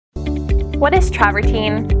What is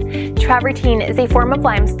travertine? Travertine is a form of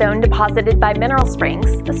limestone deposited by mineral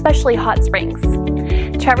springs, especially hot springs.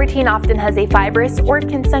 Travertine often has a fibrous or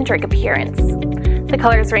concentric appearance. The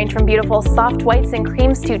colors range from beautiful soft whites and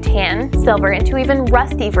creams to tan, silver, and to even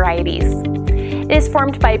rusty varieties. It is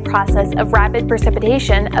formed by a process of rapid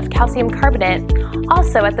precipitation of calcium carbonate,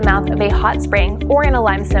 also at the mouth of a hot spring or in a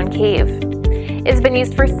limestone cave. It has been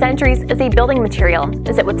used for centuries as a building material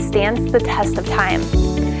as it withstands the test of time.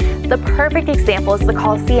 The perfect example is the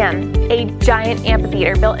Colosseum, a giant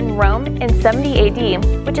amphitheater built in Rome in 70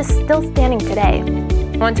 AD, which is still standing today.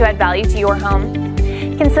 Want to add value to your home?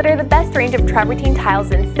 Consider the best range of travertine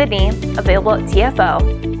tiles in Sydney, available at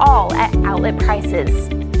TFO, all at outlet prices.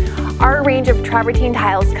 Our range of travertine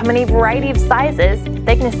tiles come in a variety of sizes,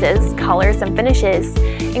 thicknesses, colors, and finishes,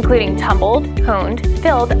 including tumbled, honed,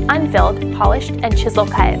 filled, unfilled, polished, and chisel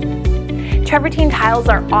cut. Travertine tiles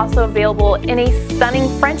are also available in a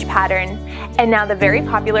stunning French pattern, and now the very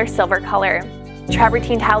popular silver color.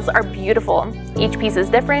 Travertine tiles are beautiful. Each piece is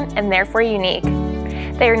different and therefore unique.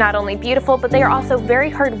 They are not only beautiful, but they are also very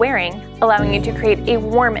hard wearing, allowing you to create a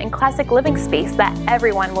warm and classic living space that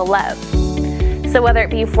everyone will love. So whether it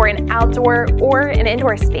be for an outdoor or an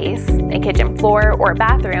indoor space, a kitchen floor or a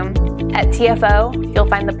bathroom, at TFO, you'll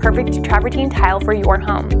find the perfect travertine tile for your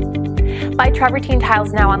home. Buy travertine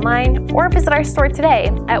tiles now online or visit our store today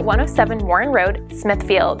at 107 Warren Road,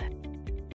 Smithfield.